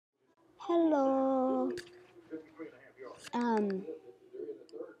Hello. Um.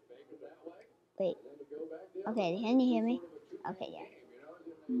 Wait. Okay. Can you hear me? Okay. Yeah.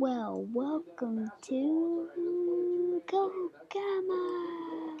 Well, welcome to KoGaMa.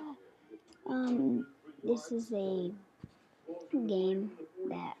 This is a game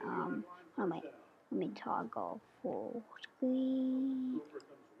that Oh wait. Let me toggle full screen.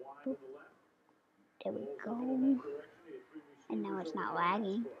 Boop. There we go. And now it's not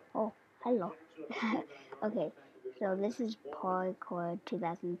lagging. Oh, hello. Okay, so this is Parkour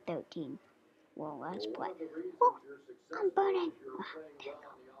 2013. Well, let's play. Oh, I'm burning.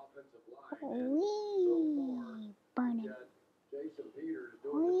 Wee, burning.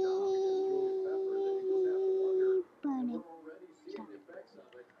 Wee, burning. Stop.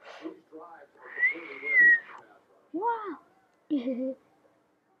 Wow.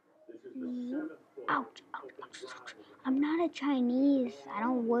 Ouch, ouch, ouch, ouch. I'm not a Chinese. I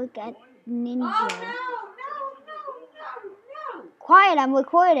don't work at Ninja. Oh, no. Quiet, I'm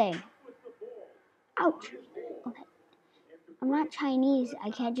recording. Ouch. Okay. I'm not Chinese. I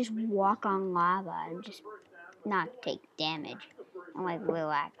can't just walk on lava and just not take damage. And like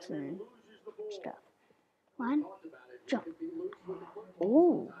relax and stuff. One, jump.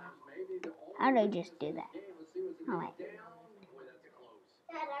 Ooh. How did I just do that? Oh wait.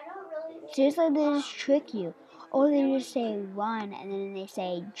 Seriously, they just trick you. Or they just say run and then they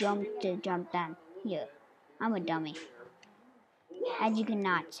say jump to jump down. Here. I'm a dummy. As you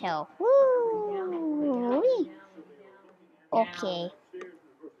cannot tell. Woo! Okay.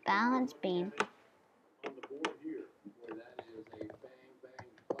 Balance beam.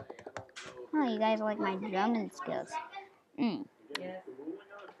 Oh, you guys like my drumming skills.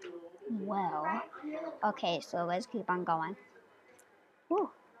 Well, okay, so let's keep on going. Ooh,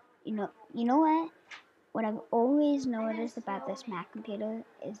 you know what? What I've always noticed about this Mac computer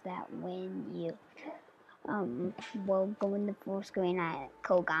is that when you will go in the full screen at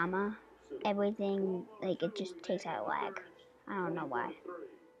KoGaMa, everything like it just takes out lag. I don't know why.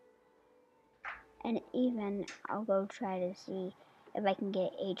 And even I'll go try to see if I can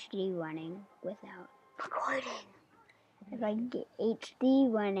get HD running without recording. If I can get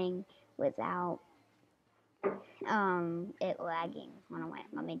HD running without it lagging.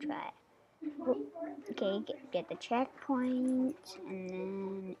 Let me try it. Okay, get the checkpoint and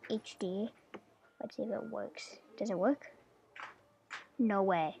then HD. Let's see if it works. Does it work? No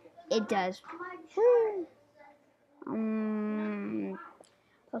way. It does.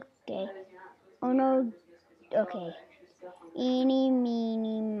 Okay. Oh no. Okay. Eeny,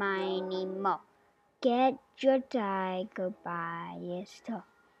 meeny, miny, mo. Get your tiger by its toe.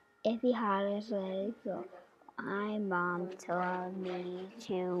 If he hollers, let it go. My mom told me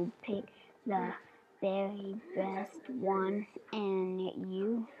to pick the very best one, and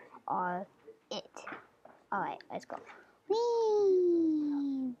you are it. Alright, let's go.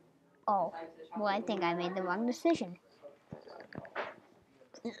 Whee! Oh, well, I think I made the wrong decision.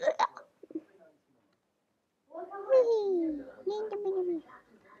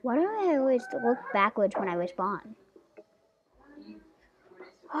 Why do I always look backwards when I respawn?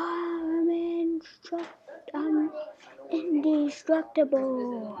 I'm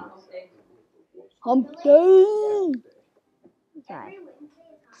indestructible. Hump day. Sorry,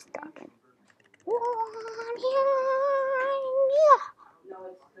 stalking.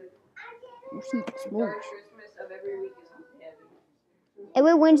 You see the smooch.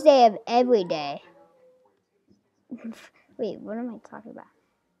 Every Wednesday of every day. Wait, what am I talking about?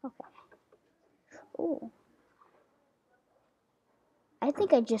 Okay. Oh. I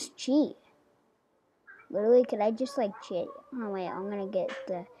think I just cheat. Literally, could I just like cheat? Oh wait, I'm gonna get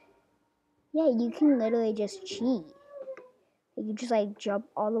the... Yeah, you can literally just cheat. You just like jump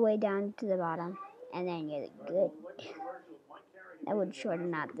all the way down to the bottom, and then you're good. That would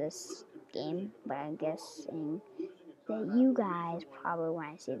shorten out this game, but I'm guessing that you guys probably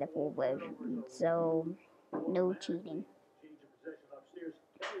want to see the full version, so no cheating.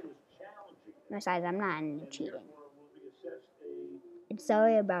 Besides, I'm not into cheating. It's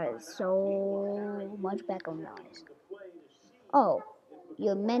sorry about so much background noise. Oh,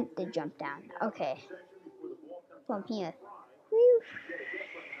 you're meant to jump down. Okay. From here.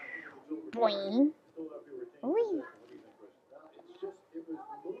 Boing. Boing.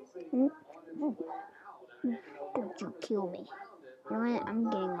 Don't you kill me. You know what? I'm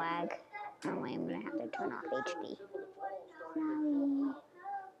getting lag. No way, I'm gonna have to turn off HD. Sorry.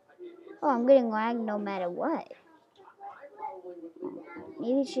 Oh, I'm getting lag no matter what.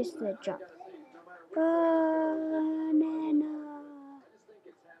 Maybe it's just the jump. Banana.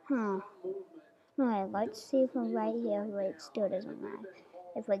 Huh. Alright, let's see from right here where it still doesn't lag.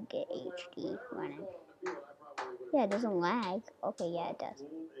 if I get HD running. Yeah, it doesn't lag. Okay, yeah, it does.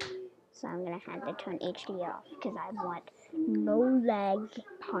 So I'm gonna have to turn HD off because I want no lag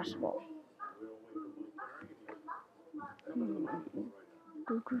possible.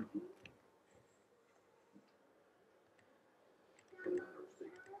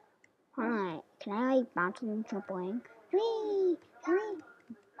 Alright, can I like bounce on the trampoline? Whee! Whee!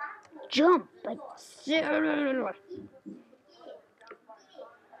 Jump! Like,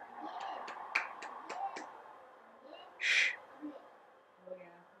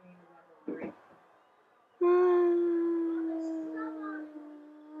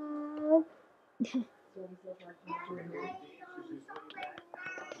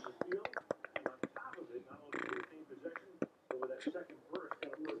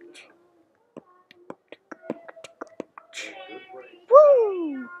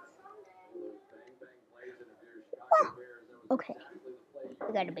 Woo! Okay,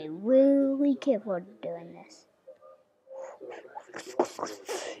 we gotta be really careful doing this.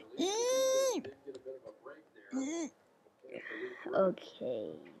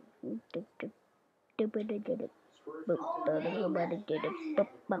 Okay.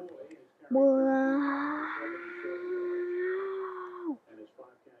 Wow.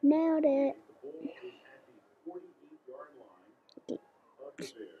 Nailed it. Okay.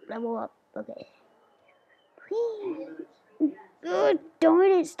 Level up. Okay.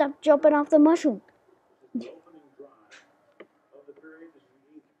 Darn it, stop jumping off the mushroom.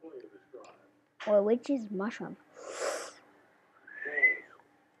 Or which is mushroom?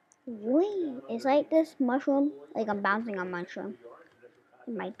 Wait, it's like this mushroom, like I'm bouncing on mushroom.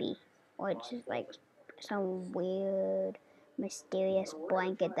 It might be. Or it's just like some weird, mysterious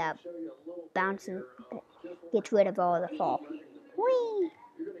blanket that bounces, that gets rid of all the fall. Whee!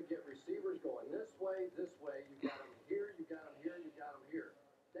 You're going to get receivers going this way. You got them here, you got them here, you got them here.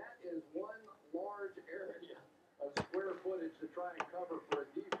 That is one large area of square footage to try and cover for a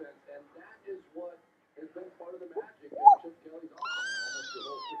defense, and that is what has been part of the magic of Chip Kelly's offense.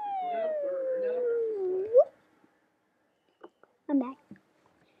 I'm back.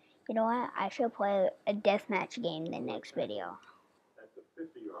 You know what? I should play a deathmatch game in the next video.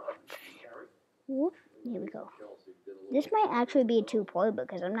 Whoop, here we go. This might actually be a 2-player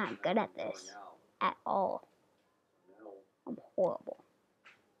because I'm not good at this at all. I'm horrible.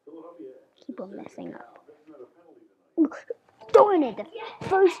 Keep on messing up. Darn it! The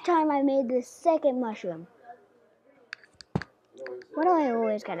first time I made the second mushroom. Why do I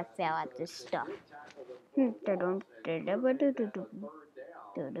always gotta fail at this stuff? I'm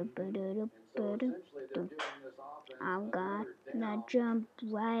gonna jump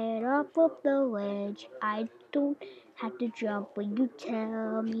right off of the ledge. I don't have to jump when you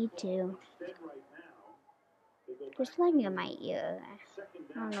tell me to. There's something in my ear.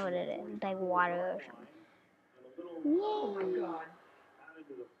 I don't know what it is. Like water or something. Yeah. Oh my god.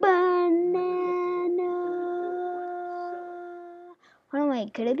 Banana. Hold on,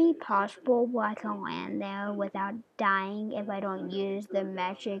 wait. Could it be possible where I can land there without dying if I don't use the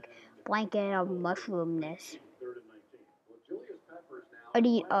magic blanket of mushroomness? Or do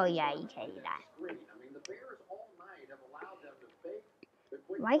you? Oh yeah, you can't do that.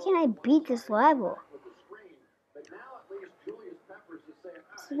 Why can't I beat this level?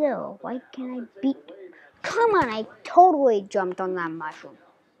 Still, why can't I beat? Come on, I totally jumped on that mushroom.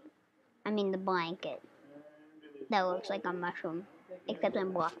 I mean the blanket. That looks like a mushroom, except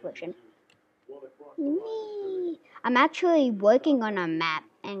in block version. Whee! I'm actually working on a map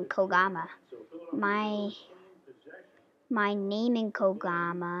in KoGaMa. My name in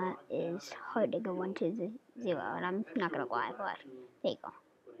KoGaMa is hard to go 1 to 0, and I'm not gonna lie, but there you go.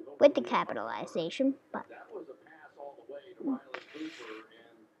 With the capitalization, but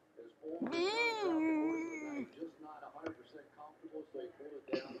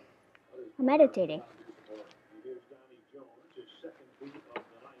I'm meditating.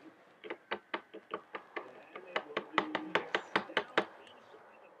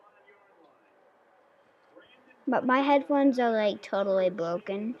 But my headphones are like totally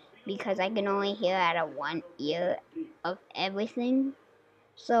broken because I can only hear out of one ear of everything.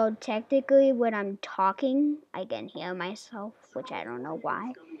 So technically when I'm talking, I can hear myself, which I don't know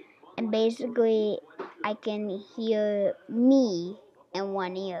why. And basically, I can hear me in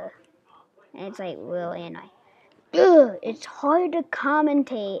one ear. And it's like really annoying. Ugh, it's hard to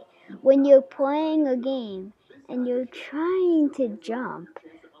commentate when you're playing a game and you're trying to jump,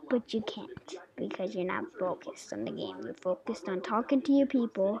 but you can't because you're not focused on the game. You're focused on talking to your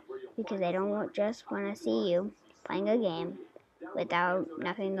people because they don't just want to see you playing a game without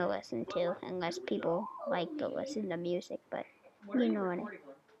nothing to listen to, unless people like to listen to music, but You know what?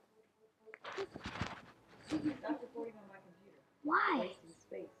 Why?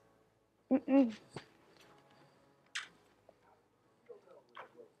 Mm-mm.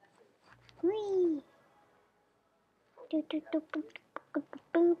 Whee!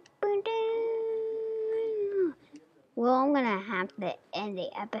 Well, I'm gonna have to end the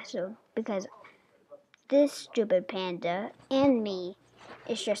episode because this stupid panda and me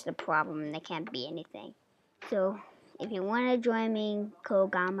is just a problem. There can't be anything. So, if you want to join me,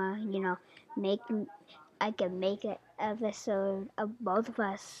 KoGaMa, I can make an episode of both of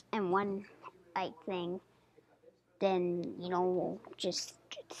us and one thing. Then just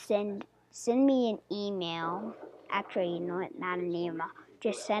send me an email. Actually, not an email.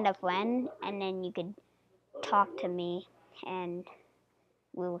 Just send a friend, and then you could talk to me, and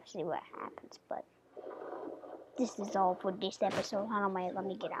we'll see what happens. But this is all for this episode. Hold on, wait, let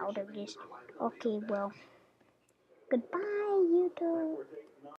me get out of this. Okay, well, goodbye, YouTube.